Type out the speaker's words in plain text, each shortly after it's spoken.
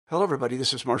Hello, everybody.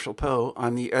 This is Marshall Poe.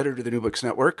 I'm the editor of the New Books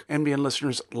Network. NBN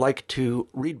listeners like to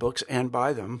read books and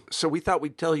buy them. So we thought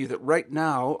we'd tell you that right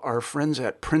now, our friends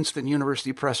at Princeton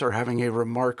University Press are having a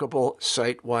remarkable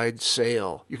site-wide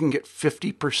sale. You can get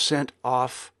 50%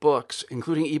 off books,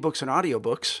 including ebooks and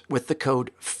audiobooks, with the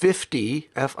code 50,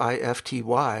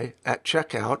 F-I-F-T-Y, at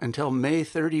checkout until May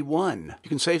 31. You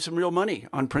can save some real money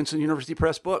on Princeton University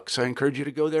Press books. I encourage you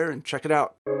to go there and check it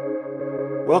out.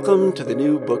 Welcome to the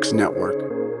New Books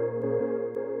Network.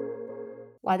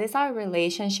 What is our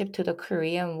relationship to the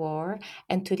Korean War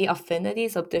and to the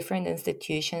affinities of different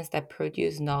institutions that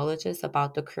produce knowledges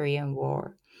about the Korean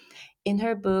War? In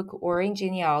her book, Warring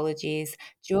Genealogies,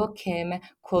 Jo Kim,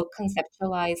 quote,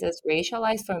 conceptualizes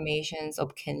racialized formations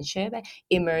of kinship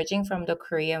emerging from the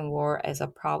Korean War as a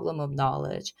problem of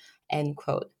knowledge, end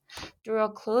quote. Through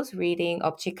a close reading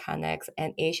of Chicanx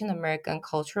and Asian American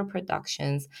cultural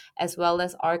productions, as well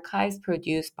as archives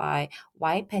produced by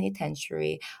white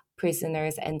penitentiary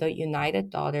prisoners and the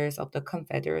United Daughters of the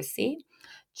Confederacy,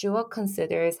 Jewell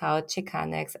considers how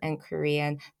Chicanx and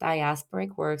Korean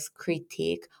diasporic works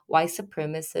critique white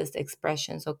supremacist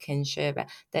expressions of kinship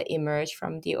that emerge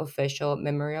from the official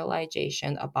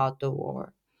memorialization about the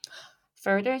war.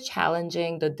 Further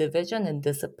challenging the division in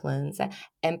disciplines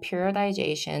and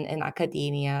periodization in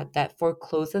academia that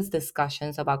forecloses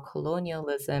discussions about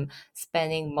colonialism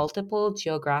spanning multiple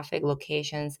geographic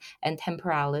locations and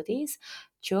temporalities,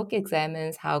 Chuk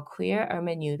examines how queer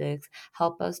hermeneutics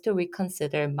help us to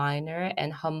reconsider minor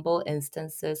and humble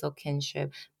instances of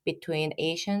kinship between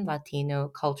Asian Latino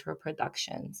cultural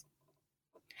productions.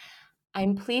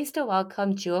 I'm pleased to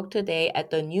welcome Juok today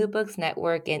at the New Books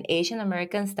Network in Asian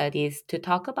American Studies to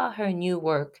talk about her new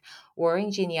work,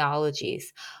 Warring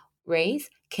Genealogies, Race,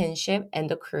 Kinship, and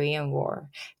the Korean War.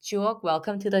 Juok,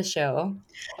 welcome to the show.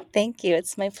 Thank you.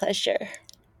 It's my pleasure.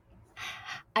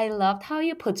 I loved how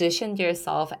you positioned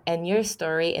yourself and your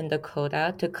story in the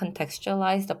coda to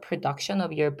contextualize the production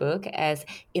of your book as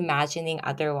imagining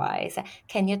otherwise.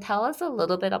 Can you tell us a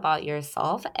little bit about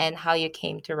yourself and how you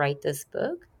came to write this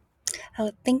book?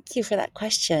 Oh, thank you for that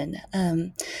question.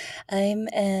 I'm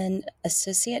an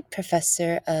associate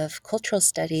professor of cultural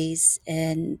studies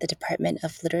in the Department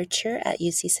of Literature at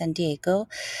UC San Diego,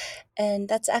 and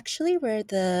that's actually where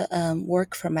the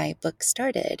work for my book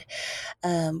started.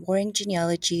 Warring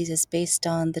Genealogies is based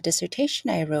on the dissertation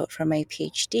I wrote for my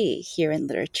PhD here in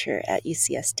literature at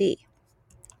UCSD.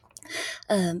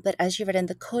 But as you read in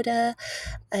the coda,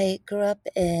 I grew up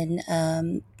in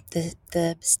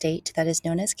the state that is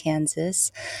known as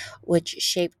Kansas, which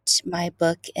shaped my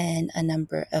book in a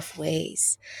number of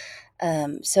ways.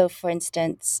 So, for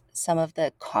instance, some of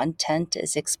the content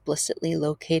is explicitly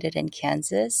located in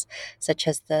Kansas, such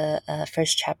as the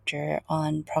first chapter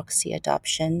on proxy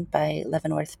adoption by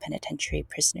Leavenworth Penitentiary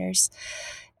prisoners.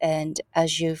 And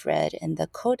as you've read in the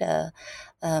coda,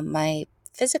 my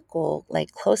physical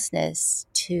closeness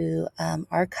to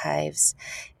archives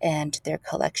and their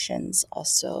collections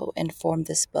also informed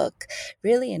this book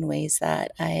really in ways that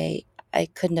I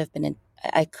couldn't have been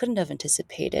I couldn't have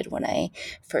anticipated when I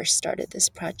first started this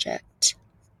project.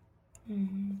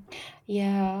 Mhm.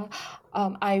 Yeah,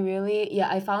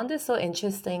 I found this so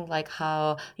interesting, like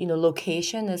how,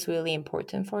 location is really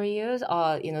important for you,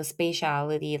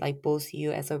 spatiality, like both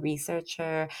you as a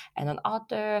researcher and an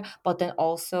author, but then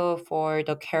also for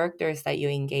the characters that you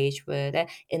engage with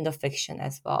in the fiction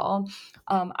as well.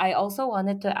 I also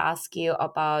wanted to ask you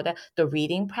about the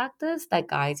reading practice that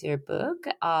guides your book,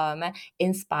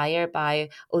 inspired by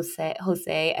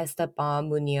Jose Esteban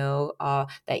Munoz,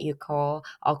 that you call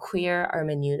a queer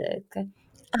hermeneutic.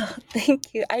 Oh,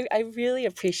 thank you. I really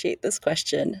appreciate this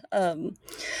question. The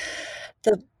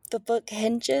book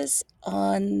hinges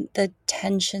on the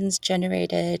tensions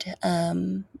generated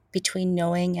between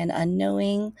knowing and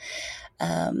unknowing,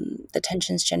 the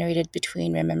tensions generated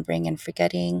between remembering and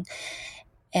forgetting,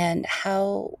 and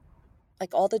how,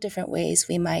 like, all the different ways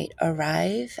we might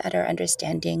arrive at our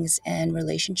understandings and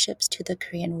relationships to the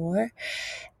Korean War.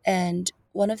 And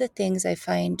one of the things I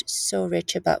find so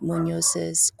rich about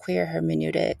Munoz's queer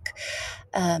hermeneutic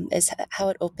is how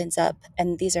it opens up,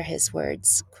 and these are his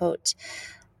words, quote,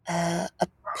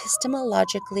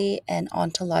 epistemologically and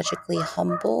ontologically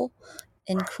humble,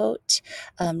 end quote,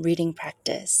 reading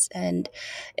practice. And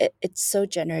it's so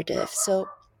generative. So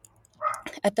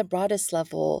at the broadest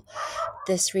level,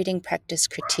 this reading practice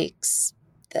critiques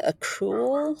the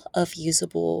accrual of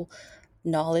usable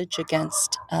knowledge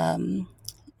against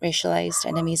racialized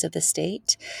enemies of the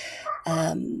state.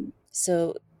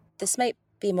 So this might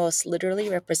be most literally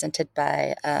represented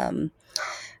by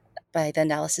by the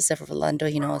analysis of Rolando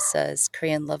Hinojosa's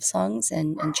Korean love songs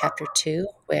in chapter 2,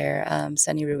 where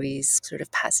Sunny Ruiz sort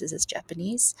of passes as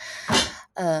Japanese.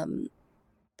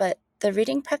 But the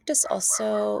reading practice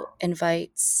also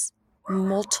invites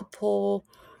multiple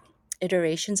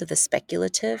iterations of the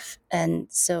speculative. And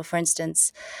so, for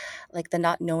instance, like the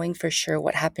not knowing for sure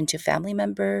what happened to family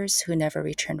members who never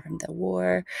returned from the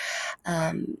war.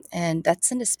 And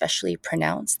that's an especially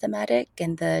pronounced thematic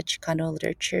in the Chicano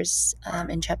literatures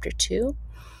in chapter 2.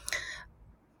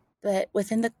 But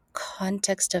within the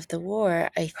context of the war,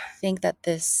 I think that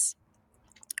this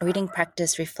reading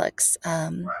practice reflects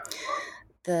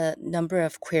the number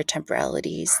of queer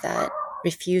temporalities that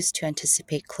refuse to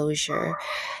anticipate closure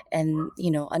and,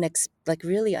 like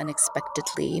really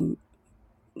unexpectedly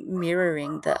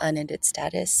mirroring the unended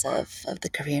status of the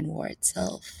Korean War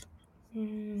itself.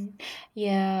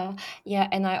 Yeah, yeah,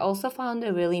 and I also found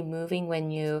it really moving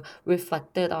when you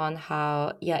reflected on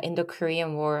how, yeah, in the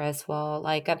Korean War as well,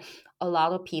 like a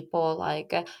lot of people,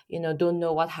 like, don't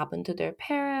know what happened to their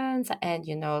parents, and,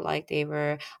 like they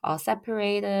were all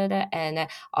separated, and,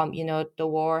 the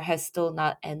war has still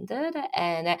not ended,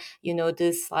 and,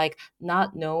 this, like,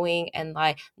 not knowing and,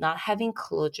 like, not having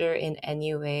closure in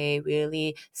any way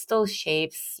really still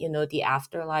shapes, the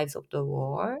afterlives of the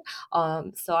war.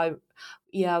 So I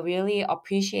really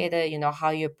appreciated, how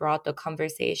you brought the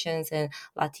conversations in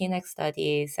Latinx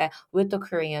studies with the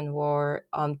Korean War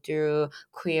through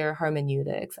queer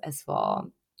hermeneutics as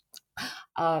well.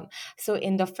 Um, so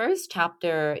in the first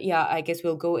chapter, I guess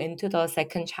we'll go into the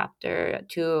second chapter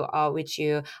to which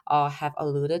you have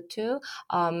alluded to.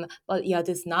 But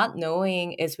this not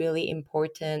knowing is really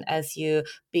important as you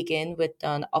begin with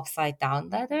an upside down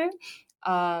letter.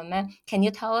 Can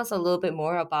you tell us a little bit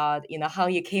more about how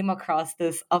you came across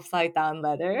this upside down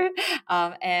letter,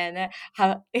 and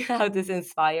how this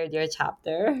inspired your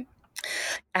chapter?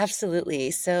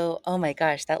 Absolutely. So, oh my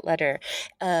gosh, that letter.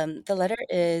 The letter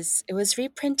it was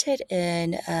reprinted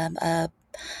in a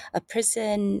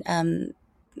prison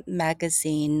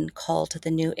magazine called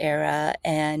The New Era,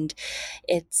 and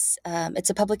it's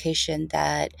a publication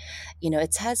that,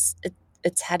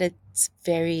 it's had its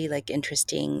very like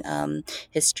interesting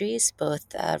histories, both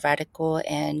radical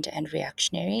and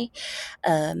reactionary,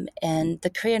 and the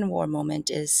Korean War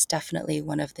moment is definitely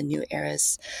one of the New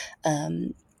Era's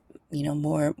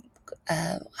more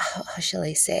how shall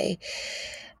I say,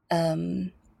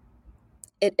 um,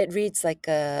 it reads like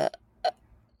a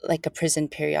prison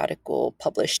periodical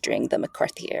published during the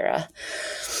McCarthy era.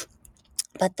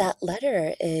 But that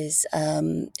letter is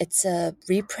it's a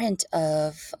reprint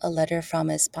of a letter from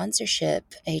a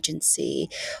sponsorship agency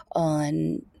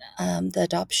on the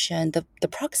adoption, the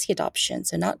proxy adoption,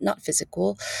 so not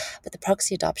physical, but the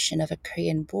proxy adoption of a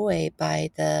Korean boy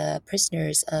by the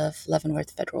prisoners of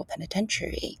Leavenworth Federal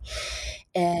Penitentiary.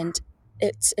 And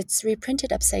it's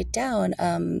reprinted upside down.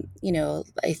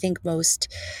 I think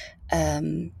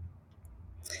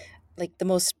like the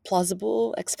most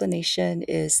plausible explanation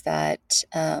is that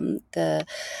the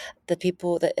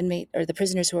inmate or the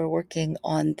prisoners who are working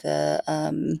on the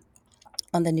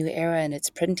New Era and its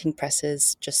printing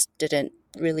presses just didn't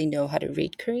really know how to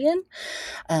read Korean,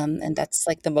 and that's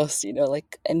like the most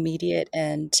like immediate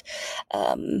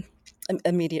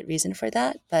reason for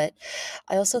that. But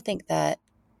I also think that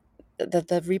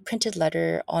the reprinted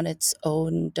letter on its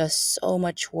own does so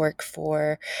much work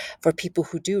for people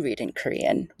who do read in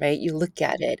Korean, right? You look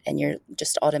at it and you're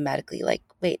just automatically like,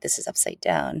 wait, this is upside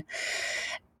down.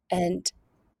 And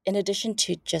in addition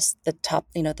to just the top,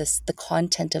 the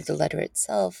content of the letter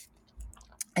itself,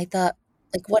 I thought,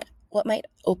 like, what might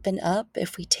open up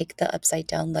if we take the upside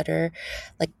down letter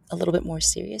like a little bit more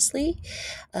seriously?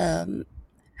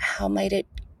 How might it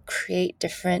create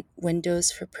different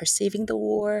windows for perceiving the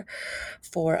war,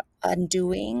 for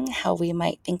undoing how we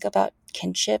might think about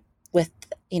kinship with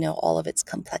all of its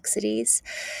complexities,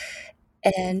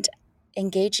 and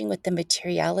engaging with the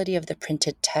materiality of the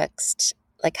printed text,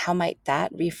 like how might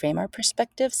that reframe our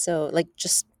perspective? So like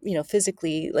just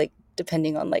physically, like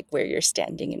depending on like where you're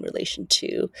standing in relation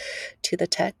to the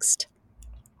text.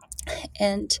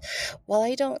 And while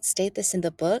I don't state this in the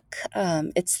book,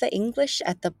 it's the English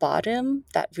at the bottom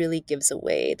that really gives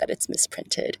away that it's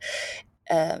misprinted.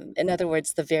 In other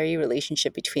words, the very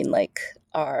relationship between like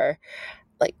our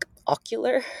like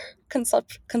ocular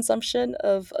consumption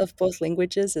of both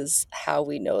languages is how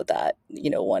we know that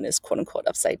one is quote unquote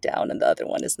upside down and the other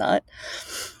one is not.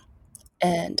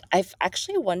 And I've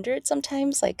actually wondered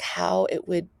sometimes how it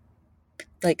would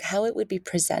be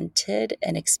presented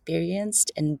and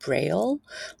experienced in Braille,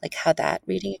 like how that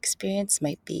reading experience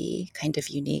might be kind of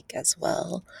unique as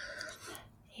well.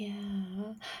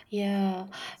 Yeah, yeah,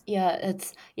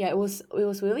 yeah. It was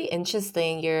really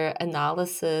interesting your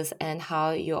analysis and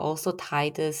how you also tie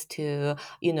this to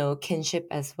kinship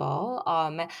as well.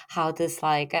 How this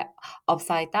like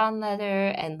upside down letter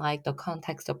and like the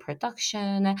context of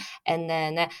production, and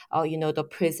then the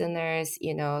prisoners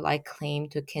like claim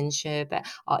to kinship.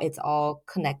 It's all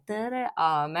connected.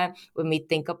 When we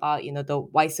think about the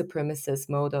white supremacist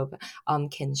mode of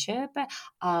kinship.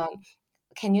 Um,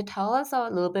 can you tell us a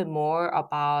little bit more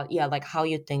about, yeah, like how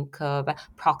you think of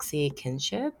proxy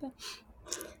kinship?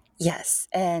 Yes,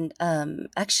 and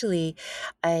actually,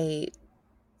 I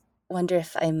wonder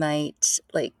if I might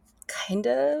like kind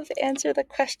of answer the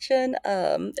question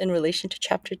in relation to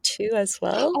chapter 2 as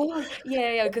well. Oh,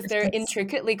 yeah, yeah, because If they're that's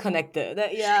intricately connected.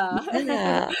 Yeah.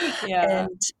 yeah. Yeah.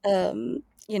 And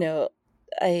you know,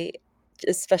 I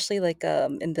especially like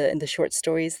in the short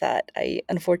stories that I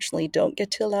unfortunately don't get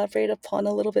to elaborate upon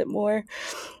a little bit more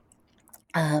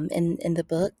in the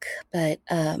book, but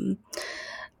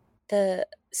the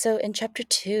so in chapter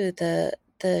 2,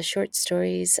 the short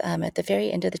stories at the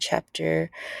very end of the chapter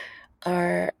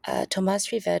are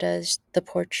Tomas Rivera's The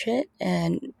Portrait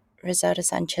and Rosada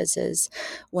Sanchez's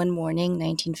One Morning,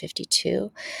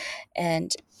 1952.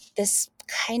 And this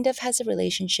kind of has a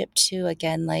relationship to,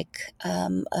 again, like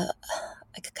a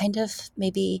kind of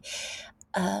maybe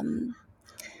um,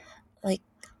 like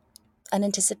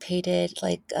unanticipated,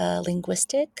 like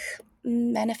linguistic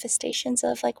manifestations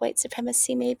of like white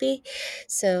supremacy maybe.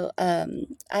 So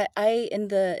I in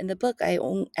the book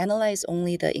analyze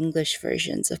only the English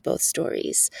versions of both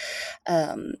stories.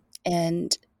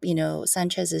 And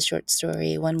Sanchez's short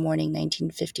story One Morning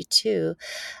 1952,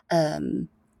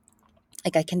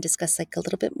 like I can discuss like a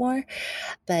little bit more,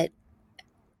 but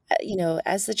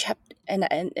as the chapter, and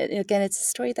again, it's a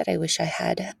story that I wish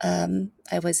I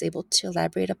was able to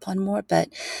elaborate upon more, but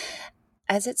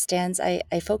as it stands, I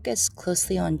focus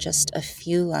closely on just a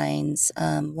few lines,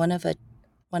 one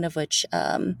of which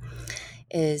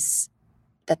is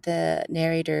that the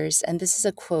narrators, and this is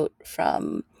a quote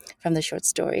from the short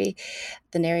story,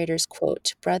 the narrators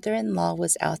quote, "Brother-in-law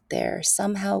was out there,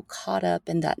 somehow caught up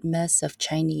in that mess of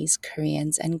Chinese,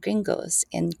 Koreans, and gringos,"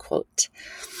 end quote.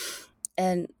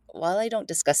 And while I don't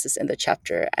discuss this in the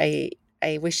chapter, I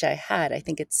wish I had. I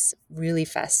think it's really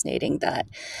fascinating that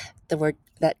the word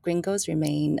that gringos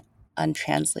remain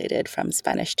untranslated from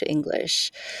Spanish to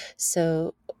English.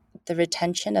 So the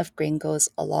retention of gringos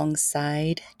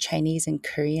alongside Chinese and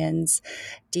Koreans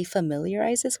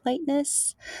defamiliarizes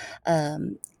whiteness.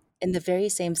 Um, in the very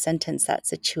same sentence that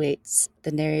situates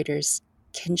the narrator's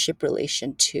kinship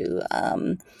relation to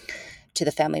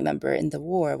the family member in the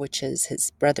war, which is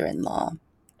his brother-in-law.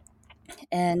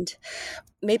 And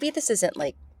maybe this isn't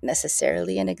like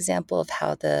necessarily an example of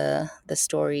how the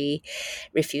story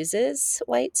refuses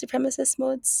white supremacist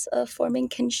modes of forming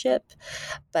kinship,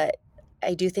 but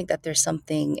I do think that there's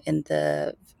something in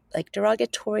the like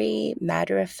derogatory,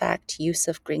 matter of fact use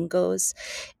of gringos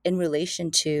in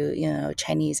relation to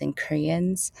Chinese and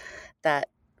Koreans that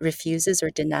refuses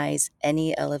or denies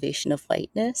any elevation of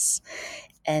whiteness,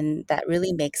 and that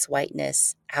really makes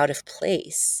whiteness out of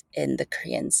place in the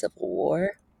Korean Civil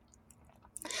War.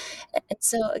 And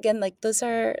so again, like those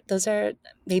are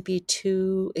maybe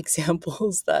two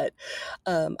examples that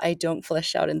I don't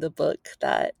flesh out in the book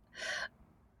that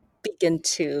begin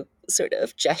to sort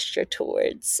of gesture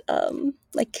towards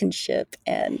like kinship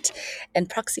and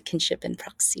proxy kinship and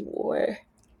proxy war.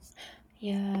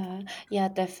 Yeah, yeah,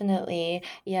 definitely.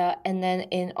 Yeah, and then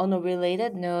in on a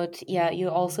related note, yeah, you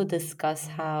also discuss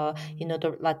how,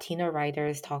 the Latino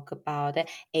writers talk about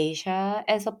Asia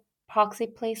as a proxy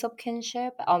place of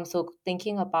kinship. So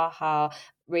thinking about how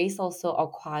race also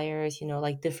acquires,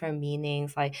 like different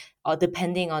meanings, like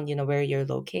depending on, where you're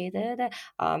located.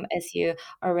 As you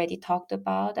already talked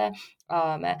about.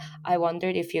 Um, I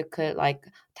wondered if you could like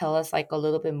tell us like a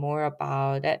little bit more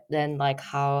about it, then like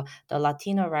how the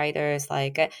Latino writers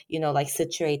like like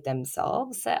situate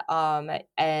themselves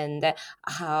and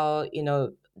how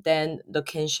then the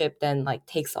kinship then like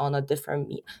takes on a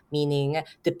different meaning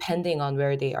depending on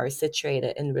where they are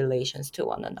situated in relations to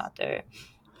one another.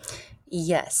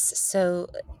 Yes. So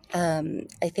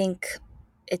I think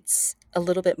it's a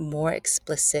little bit more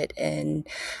explicit in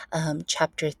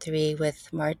chapter 3 with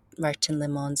Martin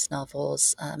Lemon's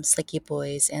novels, Slicky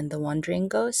Boys and The Wandering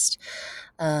Ghost,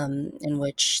 in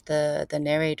which the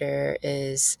narrator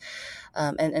is,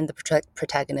 and the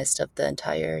protagonist of the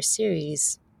entire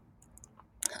series,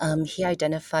 he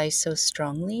identifies so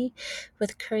strongly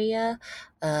with Korea,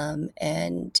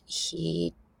 and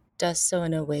he does so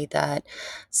in a way that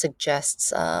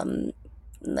suggests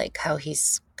like how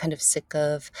he's kind of sick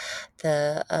of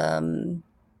the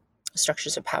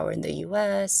structures of power in the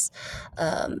U.S.,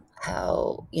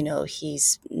 how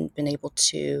he's been able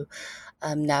to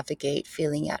navigate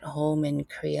feeling at home in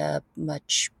Korea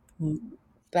much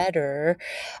better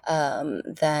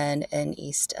than in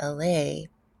East LA.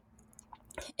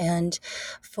 And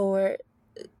for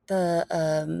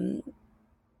the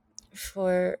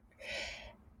for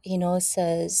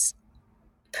says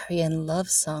Korean love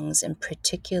songs in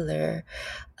particular,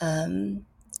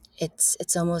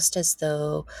 it's almost as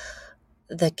though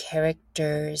the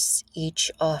characters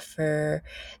each offer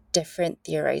different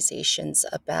theorizations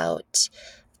about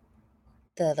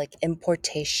the like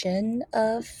importation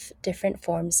of different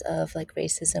forms of like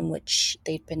racism which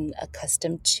they've been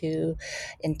accustomed to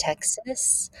in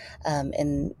Texas,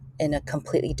 in a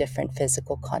completely different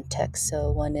physical context.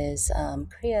 So one is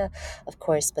Korea, of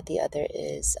course, but the other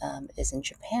is in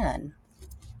Japan.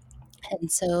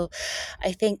 And so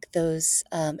I think those,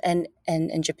 and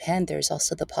in Japan, there's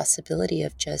also the possibility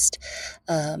of just,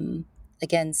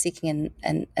 again, seeking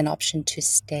an option to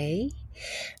stay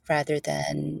rather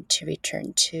than to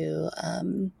return to,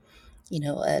 an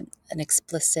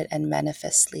explicit and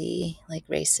manifestly like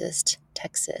racist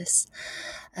Texas.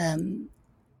 And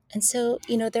so,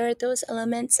 there are those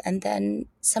elements, and then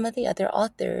some of the other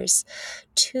authors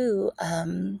too.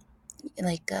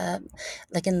 Like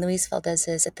like in Luis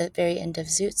Valdez's at the very end of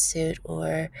Zoot Suit,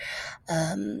 or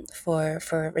for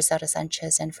Rosado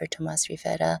Sanchez and for Tomas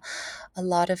Rivera, a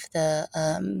lot of the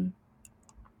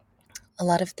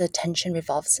tension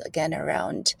revolves again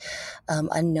around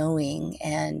unknowing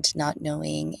and not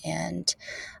knowing, and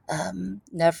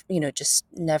never just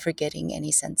never getting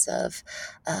any sense of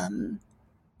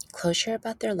closure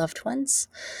about their loved ones.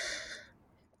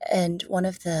 And one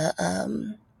of the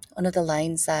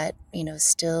lines that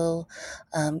still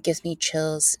gives me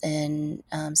chills in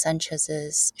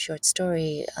Sanchez's short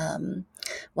story,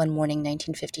 One Morning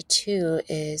 1952,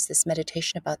 is this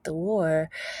meditation about the war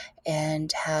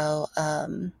and how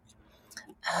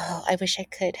I wish I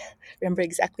could remember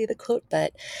exactly the quote,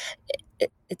 but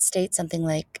it states something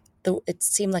like it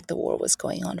seemed like the war was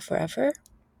going on forever.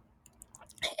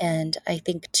 And I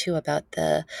think too about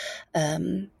the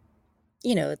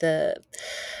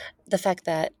the fact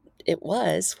that it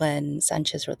was when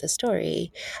Sanchez wrote the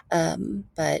story,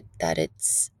 but that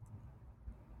it's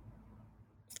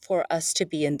for us to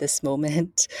be in this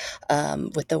moment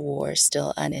with the war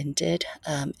still unended.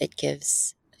 It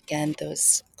gives again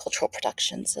those cultural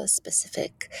productions a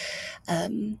specific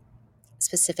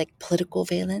political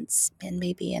valence and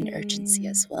maybe an urgency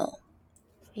as well.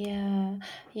 Yeah,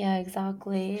 yeah,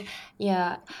 exactly.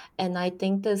 Yeah, and I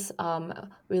think this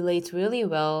relates really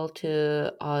well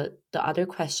to the other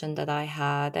question that I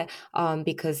had,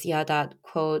 because yeah, that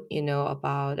quote,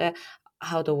 about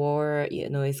how the war,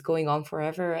 is going on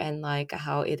forever, and like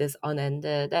how it is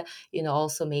unended,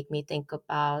 also make me think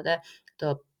about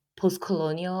the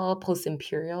post-colonial,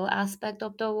 post-imperial aspect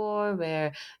of the war,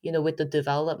 where with the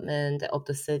development of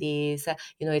the cities,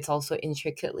 it's also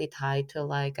intricately tied to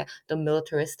like the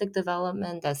militaristic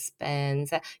development that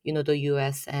spans, the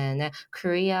US and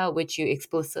Korea, which you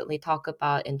explicitly talk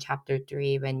about in chapter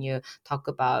 3 when you talk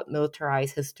about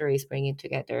militarized histories bringing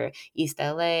together East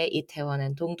LA, Itaewon,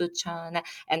 and Dongducheon,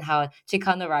 and how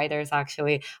Chicano writers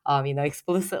actually,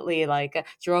 explicitly like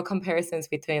draw comparisons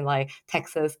between like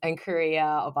Texas and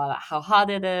Korea about how hot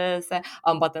it is,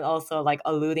 but then also like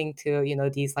alluding to,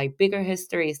 these like bigger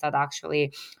histories that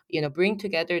actually, bring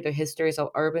together the histories of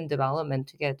urban development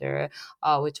together,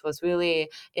 which was really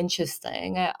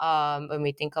interesting when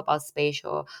we think about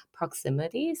spatial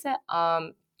proximities.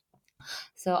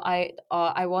 So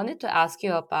I wanted to ask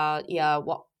you about, yeah,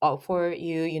 what for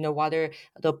you, what are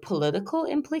the political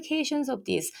implications of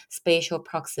these spatial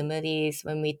proximities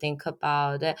when we think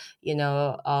about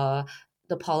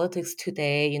the politics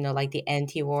today, like the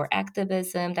anti-war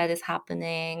activism that is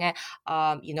happening,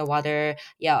 what are,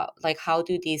 yeah, like how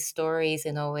do these stories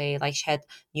in a way like shed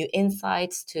new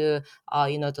insights to,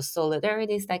 the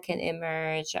solidarities that can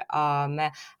emerge,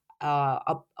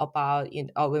 about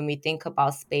when we think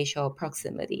about spatial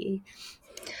proximity?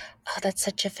 Oh, that's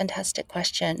such a fantastic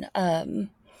question.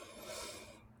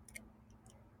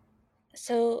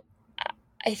 So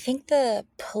I think the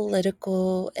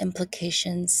political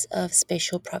implications of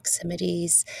spatial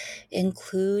proximities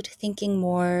include thinking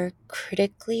more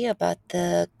critically about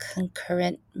the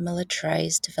concurrent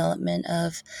militarized development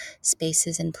of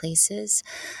spaces and places.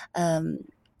 And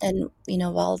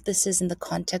while this is in the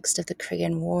context of the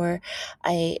Korean War,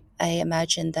 I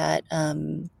imagine that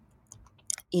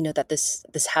that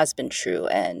this has been true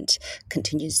and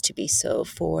continues to be so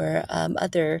for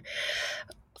other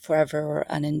forever or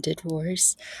unended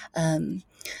wars.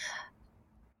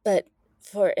 But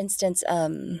for instance,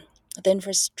 the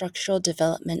infrastructural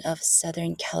development of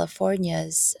Southern California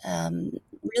is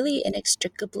really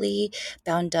inextricably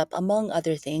bound up, among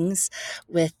other things,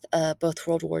 with both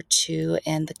World War II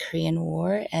and the Korean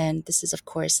War. And this is, of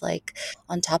course, like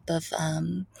on top of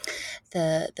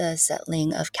the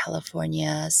settling of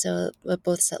California. So with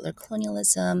both settler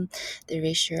colonialism, the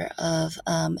erasure of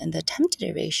and the attempted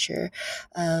erasure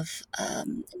of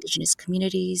indigenous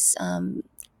communities.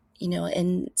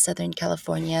 In Southern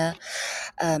California,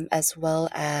 as well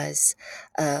as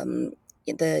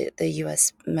the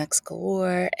U.S. Mexico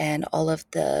War and all of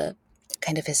the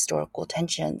kind of historical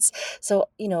tensions. So,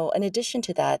 in addition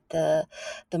to that, the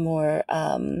more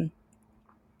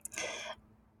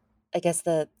I guess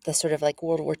the sort of like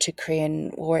World War II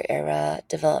Korean War era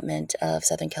development of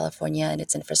Southern California and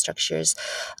its infrastructures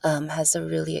has a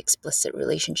really explicit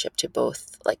relationship to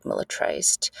both like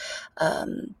militarized,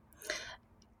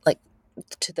 like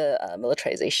to the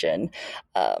militarization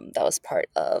that was part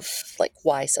of like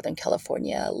why Southern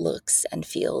California looks and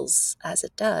feels as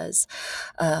it does.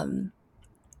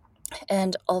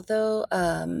 And although,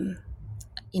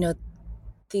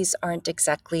 these aren't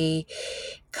exactly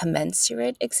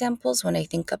commensurate examples when I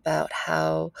think about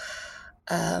how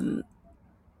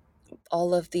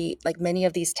all of the like many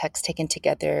of these texts taken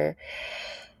together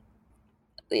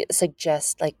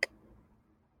suggest like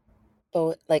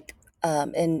both like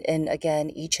in again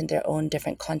each in their own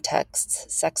different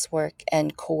contexts, sex work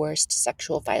and coerced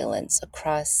sexual violence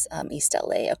across East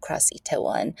LA, across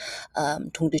Itaewon,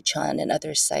 Dongducheon, and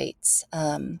other sites.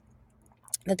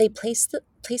 That they place the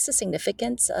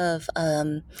significance of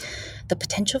the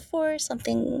potential for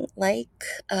something like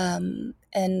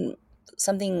and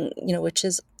something which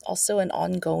is also an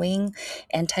ongoing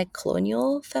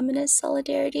anti-colonial feminist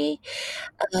solidarity,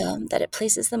 that it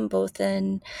places them both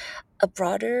in a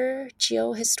broader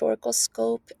geo-historical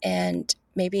scope and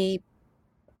maybe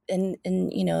in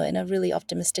a really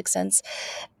optimistic sense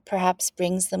perhaps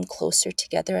brings them closer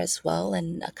together as well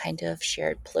in a kind of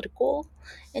shared political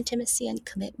intimacy and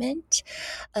commitment.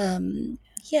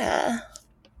 Yeah.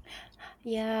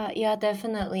 Yeah,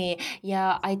 definitely.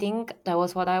 Yeah, I think that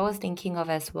was what I was thinking of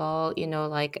as well,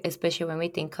 like especially when we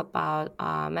think about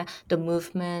the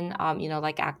movement,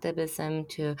 like activism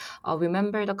to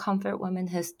remember the comfort women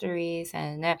histories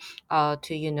and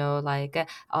to like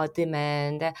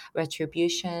demand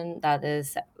retribution that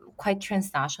is quite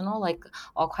transnational, like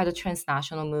quite a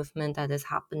transnational movement that is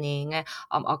happening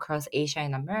across Asia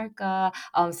and America.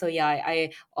 So yeah,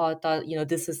 I thought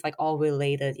this is like all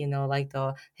related, like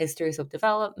the histories of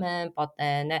development, but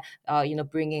then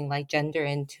bringing like gender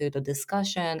into the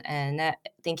discussion and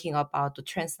thinking about the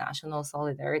transnational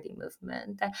solidarity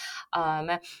movement. Um,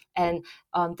 and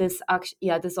this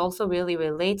also really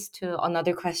relates to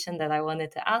another question that I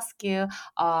wanted to ask you.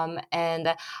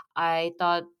 And I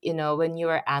thought, when you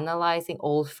were analyzing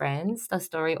Old Friends, the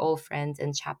story Old Friends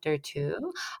in chapter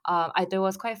 2, I thought it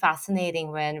was quite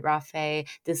fascinating when Raphael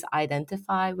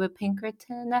disidentified with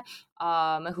Pinkerton,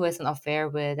 who has an affair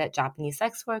with a Japanese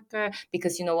sex worker,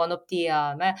 because one of the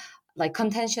like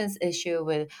contentious issue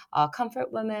with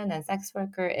comfort women and sex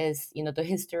worker is the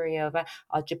history of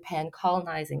Japan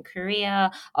colonizing Korea.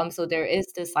 So there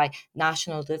is this like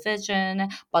national division,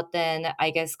 but then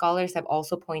I guess scholars have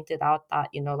also pointed out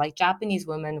that like Japanese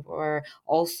women were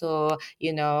also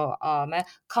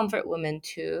comfort women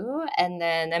too, and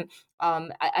then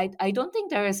I don't think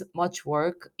there is much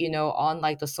work, on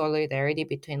like the solidarity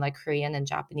between like Korean and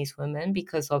Japanese women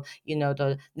because of,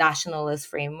 the nationalist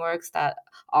frameworks that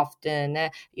often,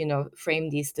 frame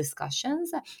these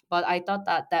discussions. But I thought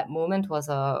that that moment was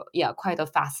quite a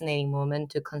fascinating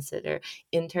moment to consider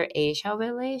inter-Asia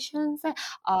relations,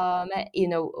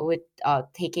 with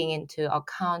taking into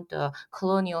account the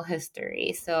colonial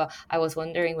history. So I was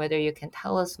wondering whether you can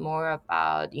tell us more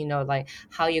about, like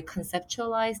how you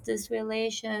conceptualize these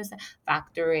relations,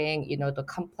 factoring, the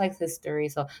complex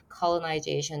histories of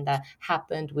colonization that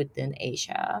happened within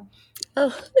Asia.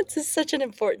 Oh, it's such an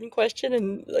important question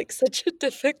and like such a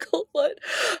difficult one.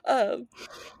 Um,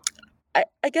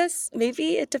 I guess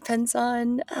maybe it depends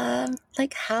on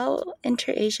like how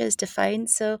inter-Asia is defined.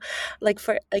 So like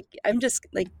for like I'm just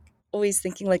like always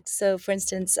thinking like, so for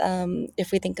instance,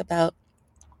 if we think about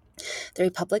the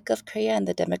Republic of Korea and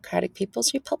the Democratic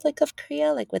People's Republic of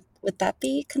Korea, like would that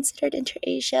be considered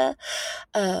inter-Asia?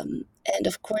 And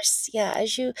of course, yeah,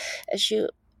 as you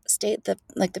state that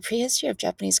like the prehistory of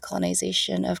Japanese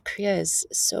colonization of Korea is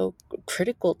so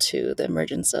critical to the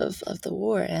emergence of the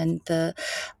war and the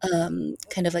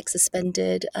kind of like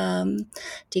suspended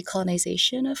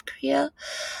decolonization of Korea.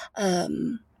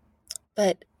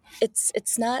 But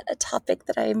it's not a topic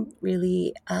that I'm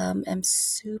really am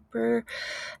super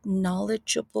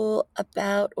knowledgeable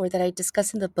about or that I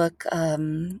discuss in the book,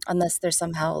 unless they're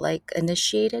somehow like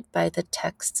initiated by the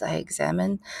texts I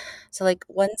examine. So, like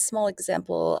one small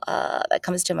example that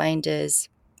comes to mind is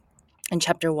in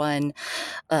chapter one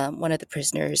of the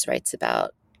prisoners writes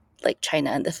about like China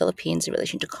and the Philippines in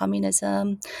relation to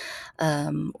communism,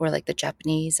 or like the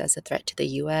Japanese as a threat to the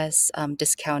U.S.,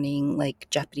 discounting like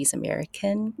Japanese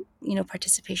American,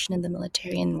 participation in the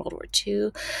military in World War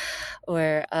II,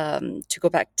 or to go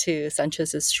back to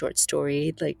Sanchez's short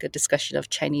story, like a discussion of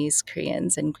Chinese,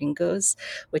 Koreans, and gringos,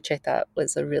 which I thought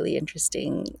was a really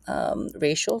interesting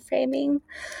racial framing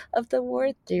of the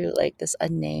war through like this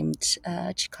unnamed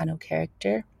Chicano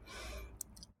character.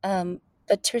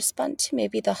 But to respond to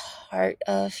maybe the heart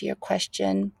of your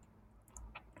question,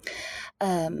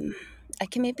 I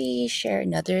can maybe share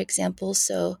another example.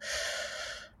 So,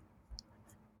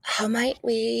 how might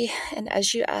we, and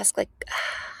as you ask, like,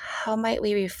 how might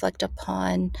we reflect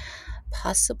upon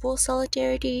possible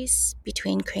solidarities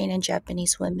between Korean and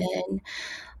Japanese women,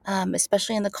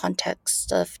 especially in the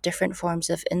context of different forms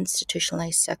of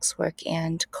institutionalized sex work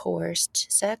and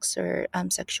coerced sex or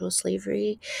sexual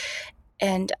slavery?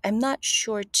 And I'm not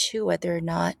sure, too, whether or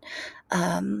not,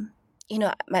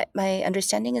 my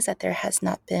understanding is that there has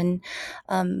not been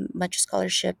much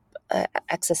scholarship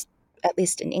access, at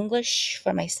least in English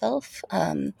for myself,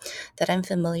 that I'm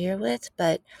familiar with.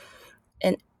 But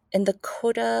in, in the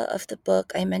coda of the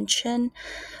book, I mention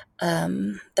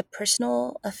the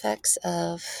personal effects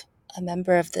of a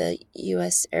member of the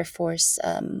U.S. Air Force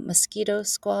Mosquito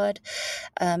Squad.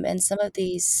 And some of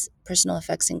these personal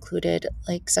effects included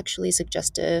like sexually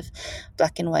suggestive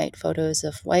black and white photos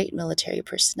of white military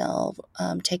personnel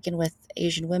taken with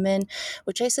Asian women,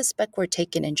 which I suspect were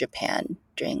taken in Japan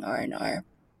during R&R.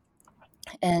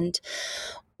 And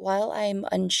while I'm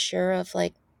unsure of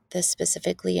like the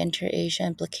specifically inter-Asia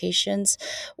implications,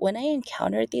 when I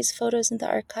encountered these photos in the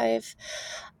archive,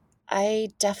 I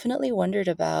definitely wondered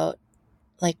about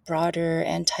like broader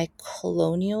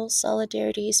anti-colonial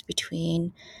solidarities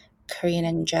between Korean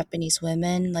and Japanese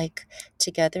women, like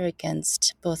together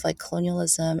against both like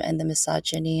colonialism and the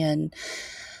misogyny and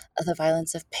the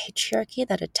violence of patriarchy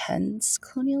that attends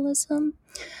colonialism.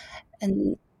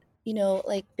 And,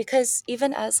 like, because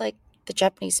even as like the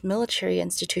Japanese military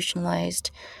institutionalized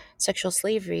sexual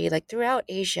slavery, like throughout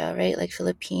Asia, right, like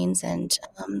Philippines and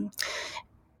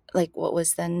like what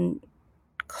was then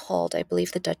called, I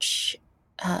believe, the Dutch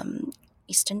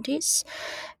East Indies,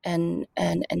 and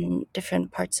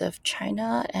different parts of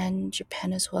China and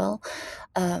Japan as well.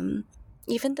 Um,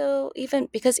 even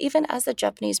because even as the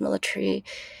Japanese military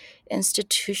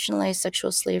institutionalized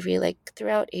sexual slavery, like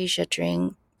throughout Asia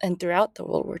during and throughout the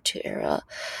World War II era,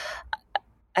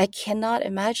 I cannot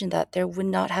imagine that there would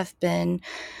not have been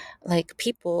like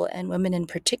people and women in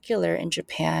particular in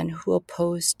Japan who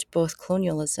opposed both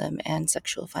colonialism and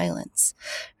sexual violence,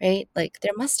 right? Like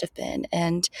there must have been,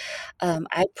 and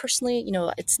I personally,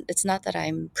 it's not that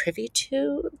I'm privy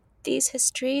to these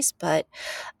histories, but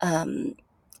um,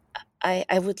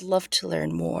 I would love to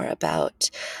learn more about,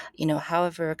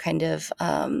 however kind of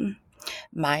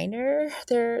minor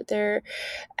their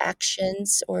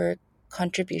actions or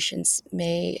contributions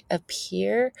may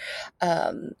appear.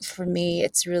 For me,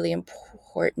 it's really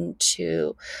important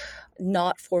to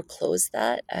not foreclose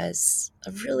that as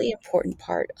a really important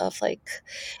part of like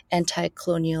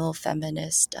anti-colonial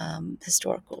feminist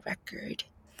historical record.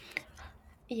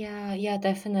 Yeah,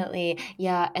 definitely.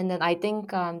 Yeah, and then I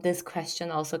think this question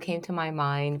also came to my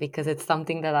mind because it's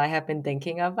something that I have been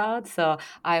thinking about. So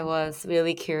I was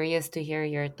really curious to hear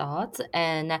your thoughts.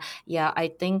 And yeah, I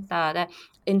think that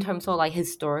in terms of like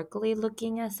historically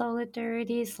looking at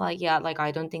solidarities, like yeah, like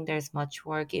I don't think there's much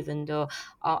work, even though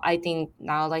I think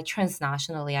now like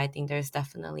transnationally, I think there's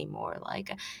definitely more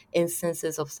like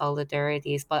instances of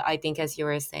solidarities. But I think as you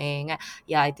were saying,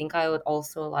 yeah, I think I would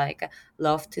also like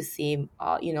love to see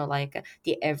like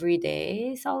the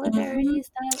everyday Hmm.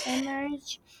 solidarities that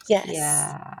emerge. Yes.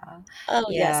 Yeah. Oh,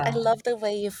 yes. I Yeah. love the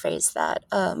way you phrase that.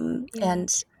 Yeah.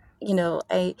 And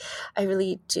I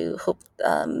really do hope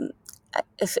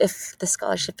if the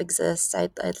scholarship exists,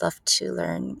 I'd love to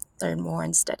learn more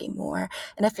and study more.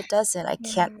 And if it doesn't, I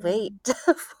can't Yeah. wait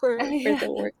for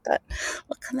the work that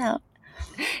will come out.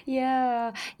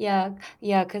 Yeah,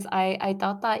 because I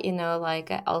thought that,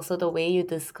 like, also the way you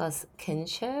discuss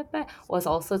kinship was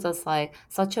also just like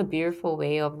such a beautiful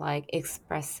way of like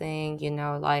expressing,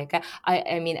 like,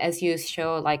 I mean, as you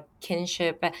show, like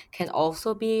kinship can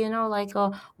also be, like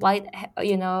a white,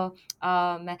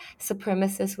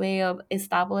 supremacist way of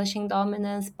establishing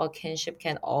dominance, but kinship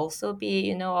can also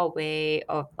be, a way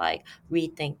of like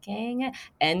rethinking,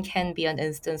 and can be an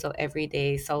instance of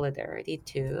everyday solidarity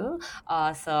too.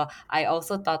 So I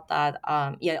also thought that,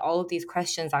 yeah, all of these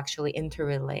questions actually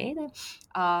interrelate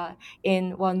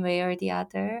in one way or the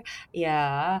other.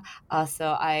 Yeah.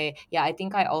 I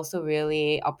think I also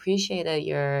really appreciated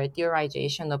your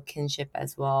theorization of kinship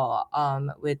as well.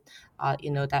 With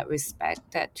that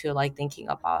respect to like thinking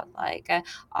about like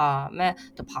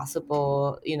the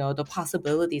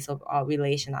possibilities of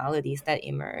relationalities that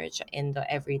emerge in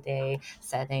the everyday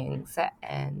settings,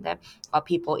 and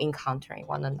people encountering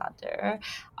one another.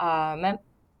 Um,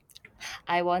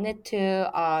 I wanted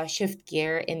to shift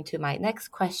gear into my next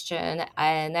question.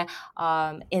 And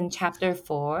in chapter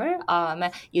 4,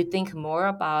 you think more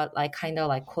about like kind of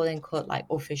like quote unquote like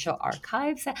official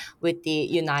archives with the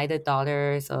United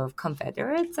Daughters of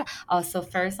Confederates. So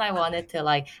first, I wanted to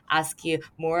like ask you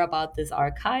more about this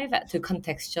archive to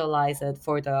contextualize it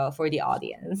for the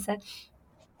audience.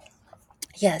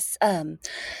 Yes. The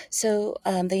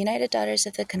United Daughters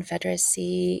of the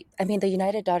Confederacy, I mean, the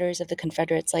United Daughters of the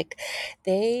Confederates, like,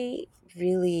 they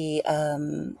really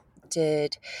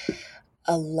did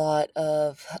a lot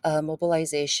of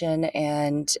mobilization,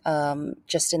 and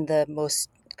just in the most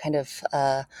kind of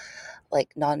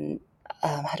like non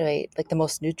how do I like the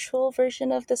most neutral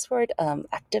version of this word,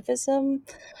 activism,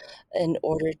 in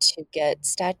order to get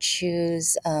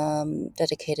statues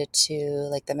dedicated to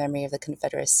like the memory of the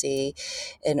Confederacy,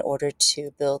 in order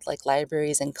to build like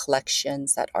libraries and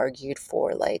collections that argued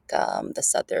for like the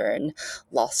Southern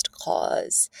lost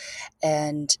cause.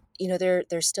 And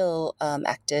they're still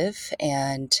active,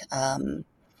 and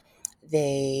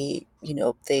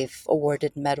they've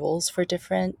awarded medals for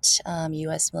different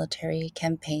U.S. military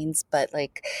campaigns, but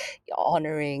like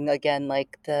honoring again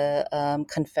like the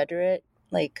Confederate,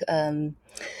 like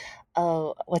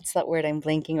oh, what's that word? I'm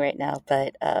blanking right now,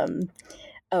 but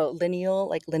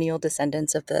lineal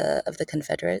descendants of the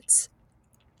Confederates.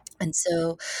 And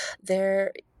so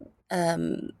their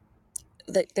um,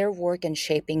 their work in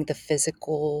shaping the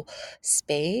physical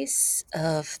space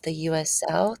of the U.S.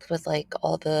 South, with like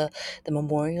all the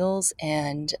memorials,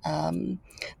 and the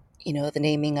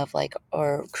naming of like,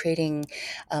 or creating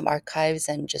archives,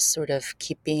 and just sort of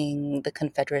keeping the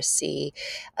Confederacy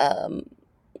um,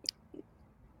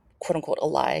 quote unquote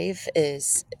alive,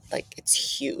 is like,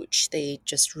 it's huge. They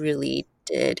just really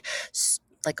did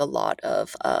like a lot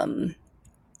of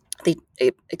they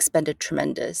expended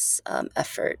tremendous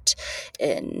effort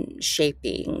in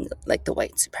shaping like the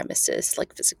white supremacist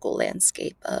like physical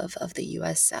landscape of the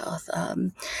U.S. South, uh,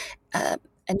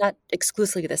 and not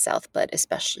exclusively the South, but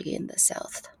especially in the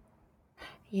South.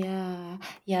 Yeah,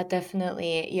 yeah,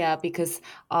 definitely. Yeah, because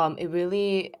it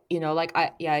really, like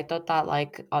I thought that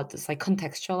like just like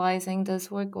contextualizing this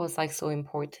work was like so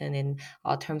important in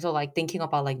terms of like thinking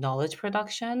about like knowledge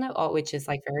production, which is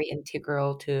like very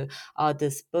integral to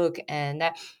this book. And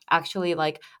actually,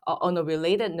 like on a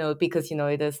related note, because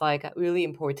it is like really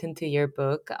important to your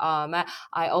book.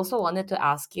 I also wanted to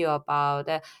ask you about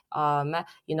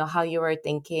how you were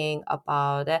thinking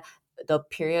about the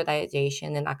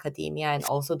periodization in academia, and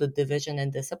also the division in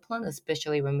discipline,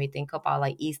 especially when we think about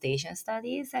like East Asian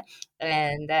studies,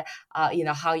 and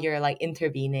how you're like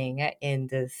intervening in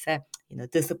this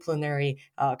disciplinary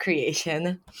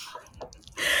creation.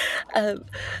 Um,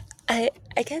 I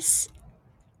guess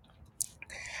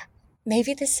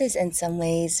maybe this is in some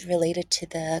ways related to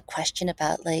the question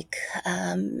about like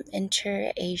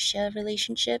inter-Asia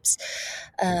relationships.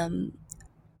 Um,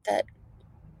 that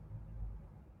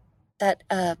that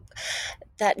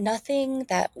that nothing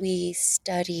that we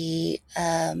study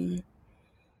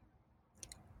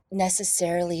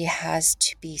necessarily has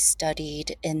to be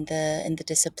studied in the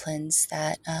disciplines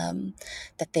that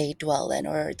they dwell in,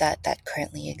 or that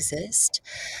currently exist.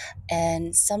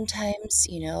 And sometimes,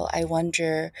 I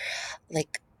wonder,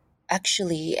 like,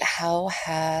 actually, how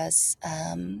has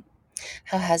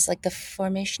like the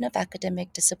formation of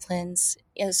academic disciplines,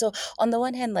 so on the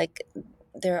one hand, like,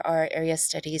 there are area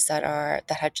studies that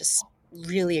have just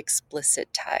really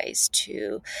explicit ties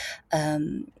to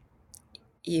um,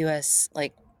 US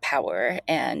like power,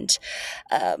 and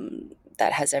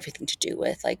that has everything to do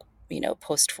with like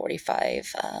post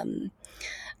 45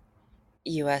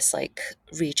 US like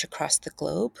reach across the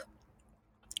globe.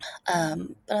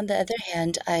 But on the other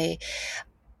hand,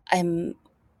 I'm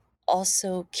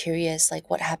also curious, like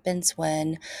what happens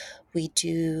when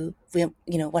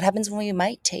what happens when we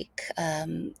might take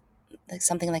like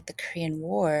something like the Korean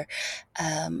War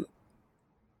um,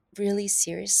 really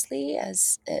seriously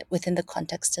as within the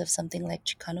context of something like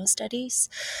Chicano studies.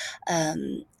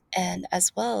 And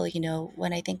as well,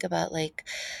 when I think about like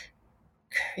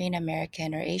Korean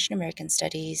American or Asian American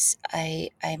studies,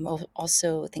 I'm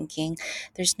also thinking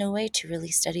there's no way to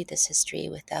really study this history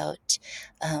without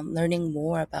learning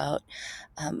more about,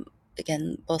 um,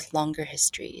 again, both longer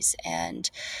histories and,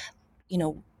 you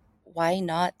know, why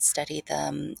not study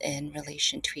them in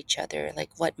relation to each other? Like,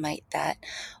 what might that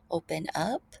open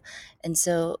up? And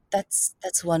so that's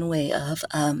one way of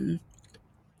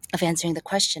answering the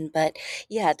question. But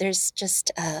yeah, there's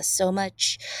just so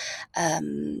much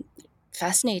um,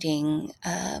 fascinating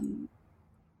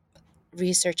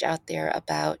research out there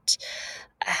about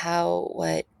how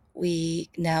what we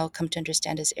now come to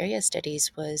understand as area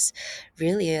studies was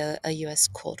really a U.S.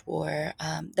 Cold War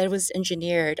that was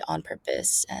engineered on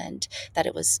purpose, and that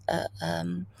it was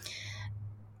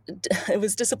it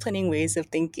was disciplining ways of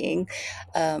thinking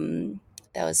that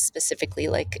was specifically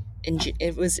like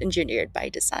it was engineered by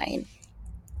design.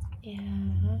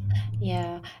 Yeah,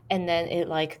 yeah, and then it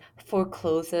like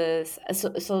forecloses.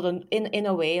 So in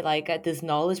a way, like this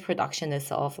knowledge production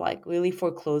itself, like really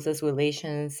forecloses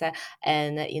relations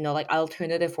and like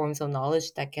alternative forms of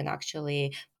knowledge that can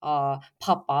actually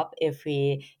pop up if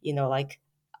we like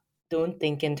don't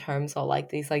think in terms of like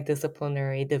these like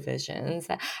disciplinary divisions.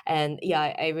 And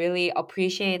yeah, I really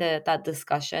appreciated that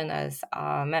discussion as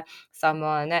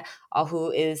someone who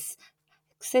is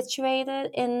situated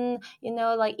in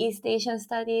like East Asian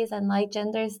studies and like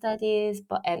gender studies,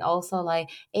 but and also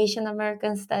like Asian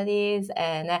American studies,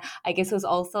 and I guess was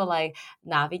also like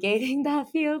navigating that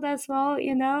field as well,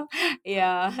 yeah.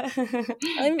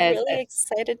 I'm And really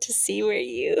excited to see where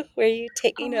you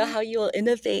take, oh, how you will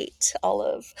innovate all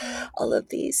of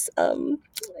these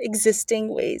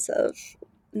existing ways of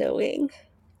knowing.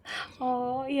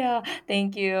 oh yeah,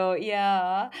 thank you.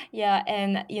 Yeah, yeah,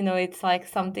 and it's like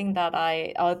something that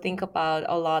I'll think about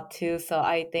a lot too. So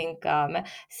I think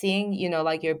seeing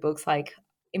like your books like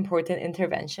important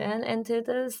intervention into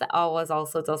this was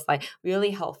also just like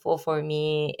really helpful for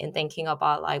me in thinking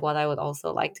about like what I would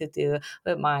also like to do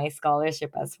with my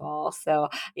scholarship as well. So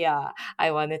yeah,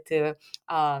 I wanted to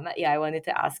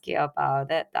ask you about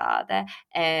that.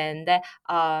 And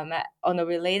on a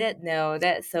related note,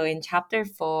 so in chapter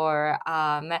 4,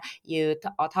 you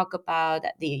talk about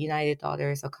the United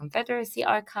Daughters of Confederacy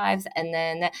archives, and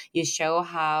then you show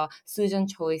how Susan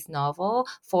Choi's novel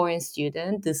Foreign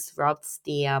Student disrupts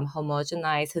the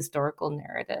homogenized historical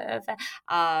narrative.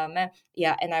 Um,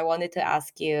 yeah, and I wanted to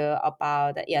ask you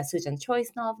about Susan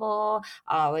Choi's novel,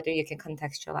 whether you can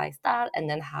contextualize that, and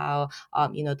then how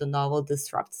the novel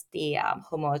disrupts the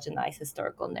homogenized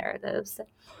historical narratives.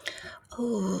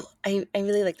 Oh, I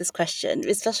really like this question,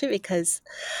 especially because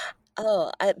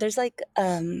there's like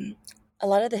a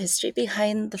lot of the history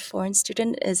behind the foreign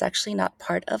student is actually not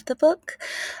part of the book,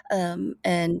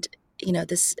 and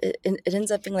this it ends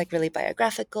up being like really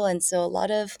biographical, and so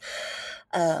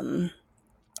um,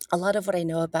 a lot of what I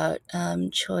know about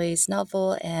Choi's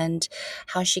novel and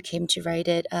how she came to write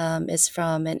it is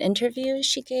from an interview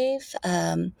she gave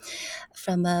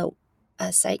from a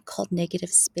site called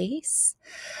Negative Space.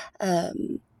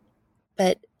 Um,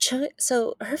 but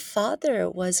so her father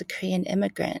was a Korean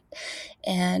immigrant,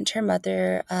 and her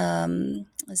mother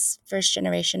was first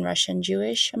generation Russian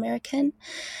Jewish American.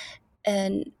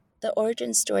 And the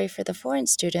origin story for The Foreign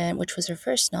Student, which was her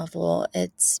first novel,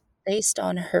 it's based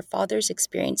on her father's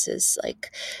experiences,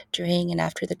 like during and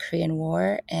after the Korean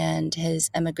War and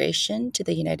his emigration to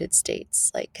the United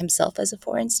States, like himself as a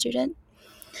foreign student.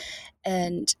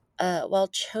 And while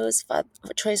Choi's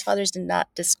fathers did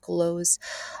not disclose,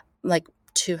 like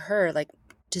to her, like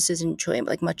to Susan Choi,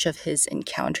 like much of his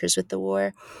encounters with the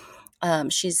war,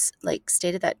 she's like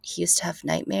stated that he used to have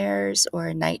nightmares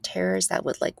or night terrors that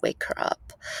would like wake her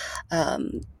up,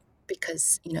 um,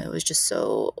 because it was just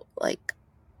so like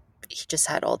he just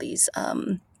had all these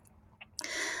like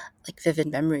vivid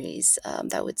memories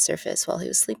that would surface while he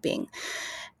was sleeping.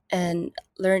 And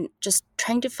learn just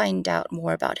trying to find out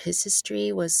more about his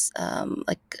history was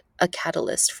like a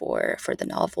catalyst for the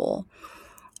novel.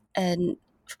 And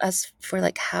as for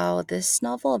like how this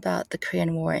novel about the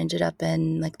Korean War ended up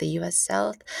in like the US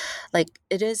South, like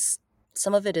it is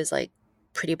some of it is like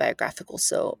pretty biographical.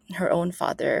 So her own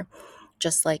father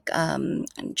just like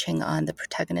Cheng-an, the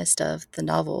protagonist of the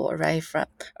novel,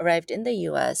 arrived in the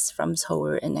U.S. from Seoul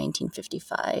in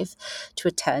 1955 to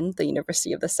attend the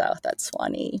University of the South at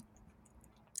Sewanee.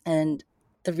 And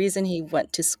the reason he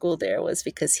went to school there was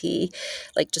because he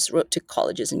just wrote to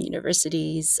colleges and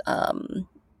universities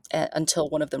until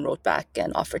one of them wrote back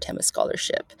and offered him a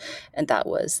scholarship, and that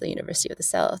was the University of the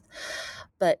South.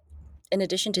 But in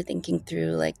addition to thinking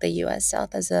through the U.S.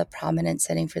 South as a prominent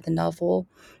setting for the novel,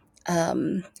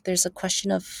 there's a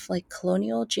question of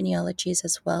colonial genealogies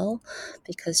as well,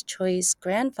 because Choi's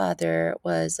grandfather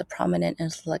was a prominent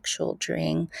intellectual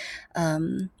during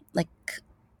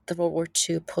the World War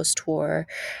II post-war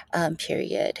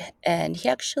period, and he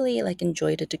actually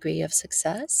enjoyed a degree of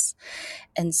success.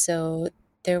 And so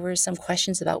there were some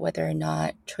questions about whether or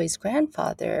not Choi's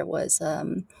grandfather was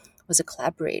a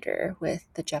collaborator with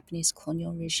the Japanese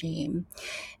colonial regime.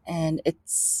 And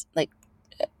it's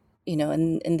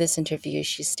in this interview,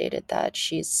 she stated that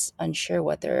she's unsure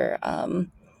whether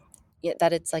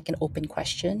that it's an open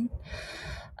question.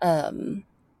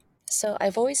 So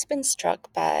I've always been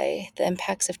struck by the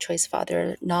impacts of Choi's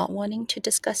father not wanting to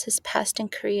discuss his past in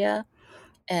Korea,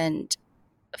 and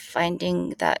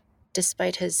finding that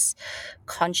despite his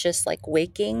conscious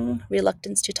waking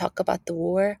reluctance to talk about the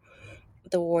war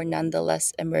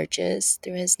nonetheless emerges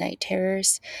through his night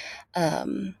terrors.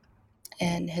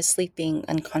 And his sleeping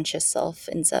unconscious self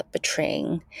ends up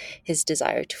betraying his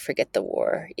desire to forget the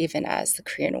war, even as the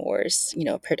Korean War is,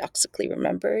 paradoxically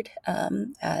remembered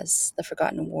as the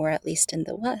forgotten war, at least in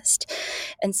the West.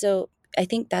 And so I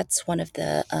think that's one of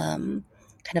the kind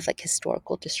of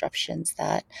historical disruptions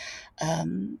that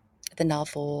the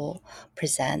novel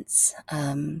presents.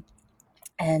 And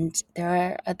there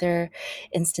are other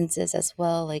instances as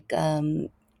well,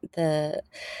 the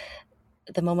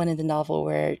moment in the novel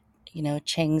where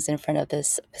Cheng's in front of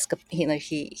this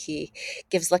he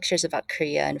gives lectures about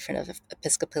Korea in front of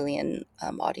Episcopalian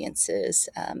audiences.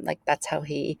 That's how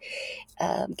he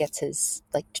gets his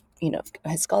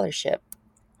his scholarship.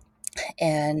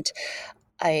 And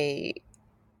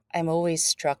I'm always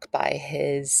struck by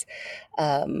his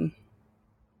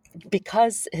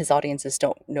because his audiences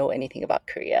don't know anything about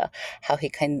Korea, how he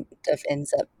kind of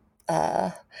ends up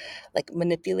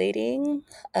manipulating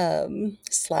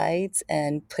slides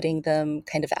and putting them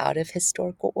kind of out of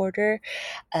historical order,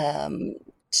 to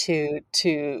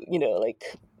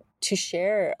to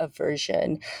share a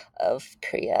version of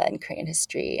Korea and Korean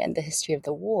history and the history of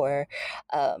the war,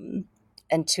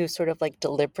 and to sort of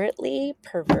deliberately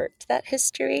pervert that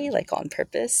history on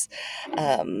purpose,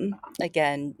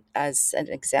 again as an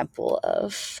example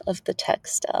of the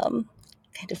text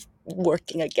kind of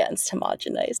working against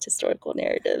homogenized historical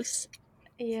narratives.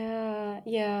 Yeah.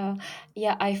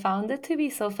 I found it to be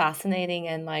so fascinating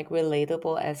and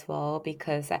relatable as well,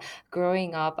 because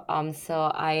growing up,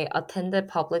 so I attended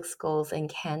public schools in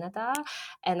Canada,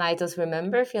 and I just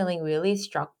remember feeling really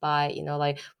struck by,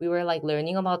 we were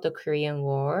learning about the Korean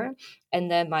War, and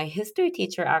then my history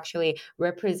teacher actually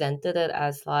represented it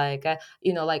as I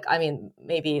mean,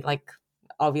 maybe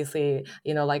obviously,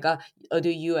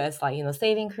 the US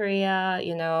saving Korea,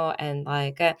 and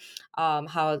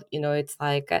how it's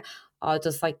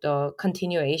just the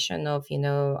continuation of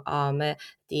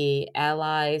the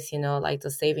allies, the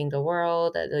saving the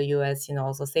world, the US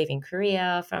also saving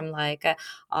Korea from the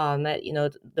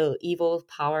evil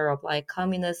power of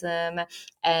communism.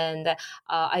 And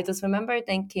I just remember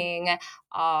thinking,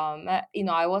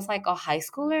 I was a high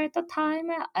schooler at the time,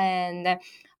 and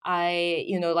I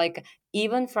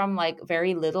even from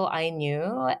very little I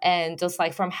knew, and just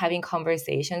from having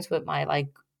conversations with my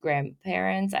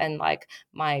grandparents and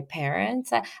my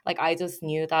parents, I just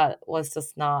knew that was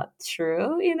just not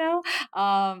true, so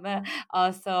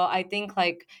I think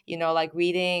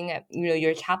reading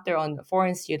your chapter on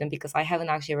foreign student, because I haven't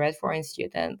actually read foreign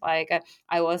student, I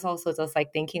was also just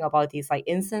thinking about these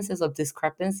instances of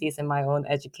discrepancies in my own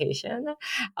education,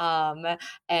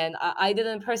 and I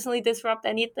didn't personally disrupt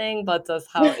anything, but just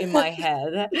how in my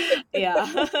head, yeah,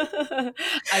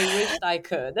 I wished I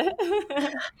could.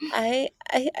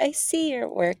 I see your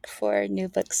work for New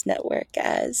Books Network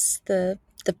as the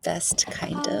best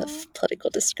kind of political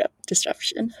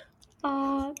disruption.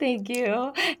 Oh, thank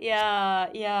you.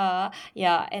 Yeah.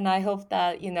 And I hope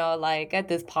that, at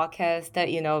this podcast that,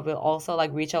 will also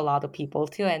reach a lot of people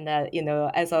too. And that,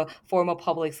 as a form of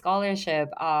public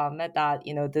scholarship, that,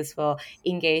 this will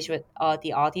engage with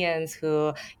the audience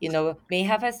who, may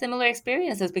have had similar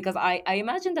experiences, because I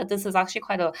imagine that this is actually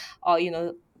quite a,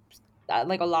 a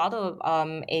lot of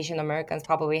Asian Americans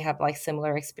probably have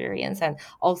similar experience, and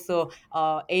also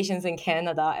Asians in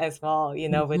Canada as well, with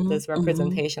Mhm, this mhm.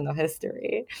 representation of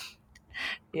history.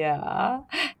 Yeah,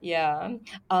 yeah.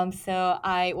 So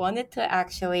I wanted to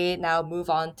actually now move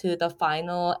on to the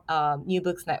final New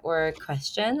Books Network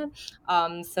question.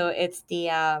 So it's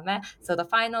the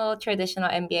final traditional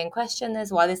MBN question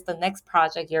is, what is the next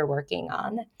project you're working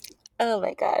on? Oh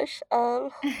my gosh.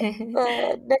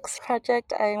 The next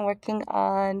project I'm working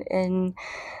on in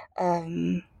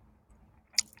um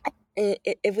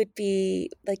it would be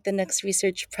like the next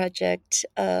research project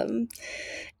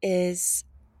is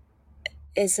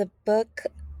is a book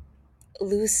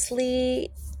loosely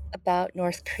about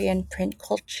North Korean print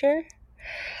culture.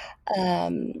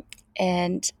 Um,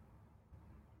 and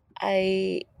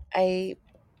I I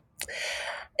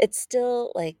it's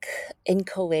still like in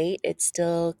Kuwait, it's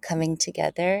still coming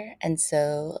together. And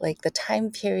so like the time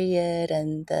period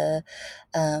and the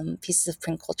pieces of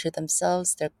print culture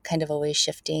themselves, they're kind of always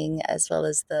shifting, as well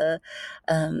as the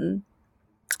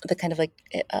kind of like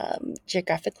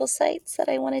geographical sites that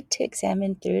I wanted to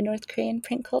examine through North Korean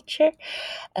print culture.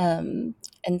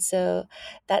 And so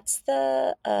that's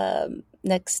the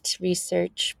next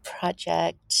research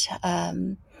project.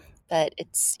 But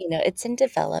it's, it's in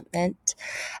development.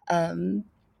 Um,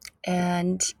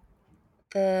 and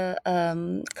the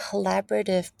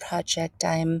collaborative project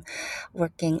I'm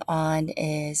working on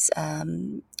is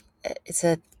it's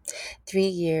a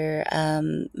 3-year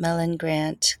Mellon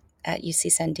grant at UC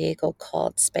San Diego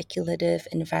called Speculative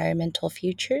Environmental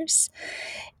Futures.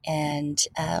 And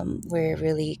we're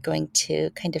really going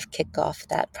to kind of kick off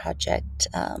that project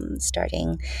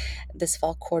starting this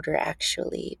fall quarter,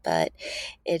 actually. But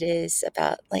it is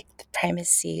about like the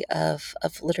primacy of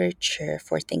literature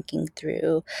for thinking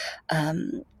through.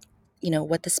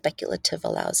 What the speculative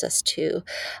allows us to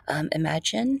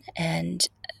imagine and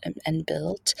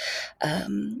build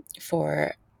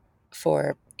for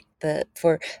for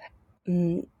for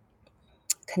mm,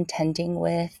 contending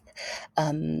with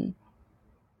um,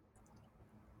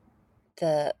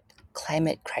 the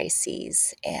climate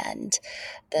crises and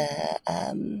the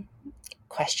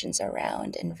questions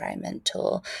around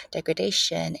environmental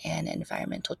degradation and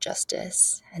environmental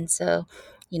justice. And so,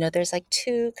 there's like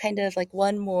two kind of like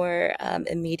one more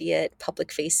immediate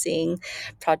public facing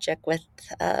project with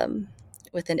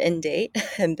an end date,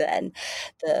 and then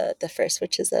the first,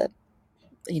 which is a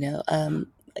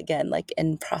again like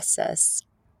in process,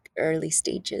 early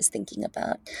stages, thinking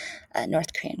about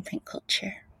North Korean print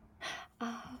culture.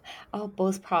 Oh,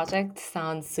 both projects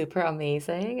sound super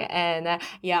amazing. And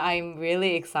yeah, I'm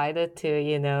really excited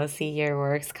to, see your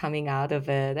works coming out of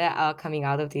it, coming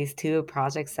out of these two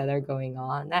projects that are going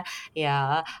on.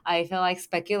 Yeah, I feel like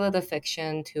speculative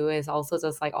fiction too is also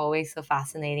just like always so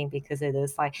fascinating because it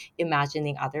is like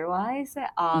imagining otherwise.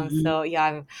 Mhm. So yeah,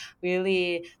 I'm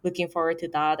really looking forward to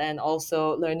that and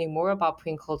also learning more about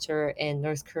print culture in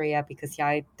North Korea because yeah,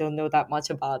 I don't know that much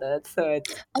about it. So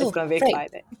it's Oh, gonna be right.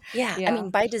 exciting. Yeah, I Yeah. mean,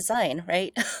 by design,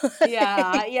 right?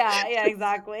 Yeah, yeah, yeah,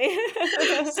 exactly.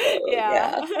 So, Yeah.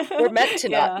 yeah, we're meant to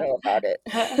not Yeah. know about it.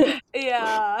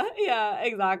 Yeah, yeah,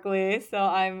 exactly. So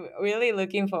I'm really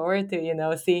looking forward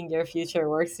to, seeing your future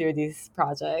works through these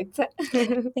projects.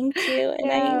 Thank you,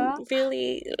 and I'm Yeah.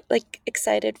 really, like,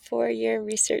 excited for your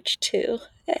research too,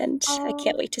 and I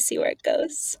can't Oh, wait to see where it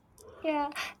goes.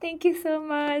 yeah. Thank you so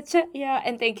much. Yeah,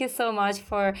 and thank you so much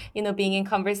for, being in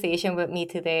conversation with me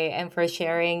today and for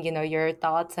sharing, your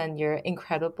thoughts and your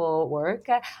incredible work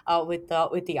with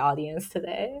the audience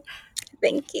today.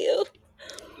 Thank you.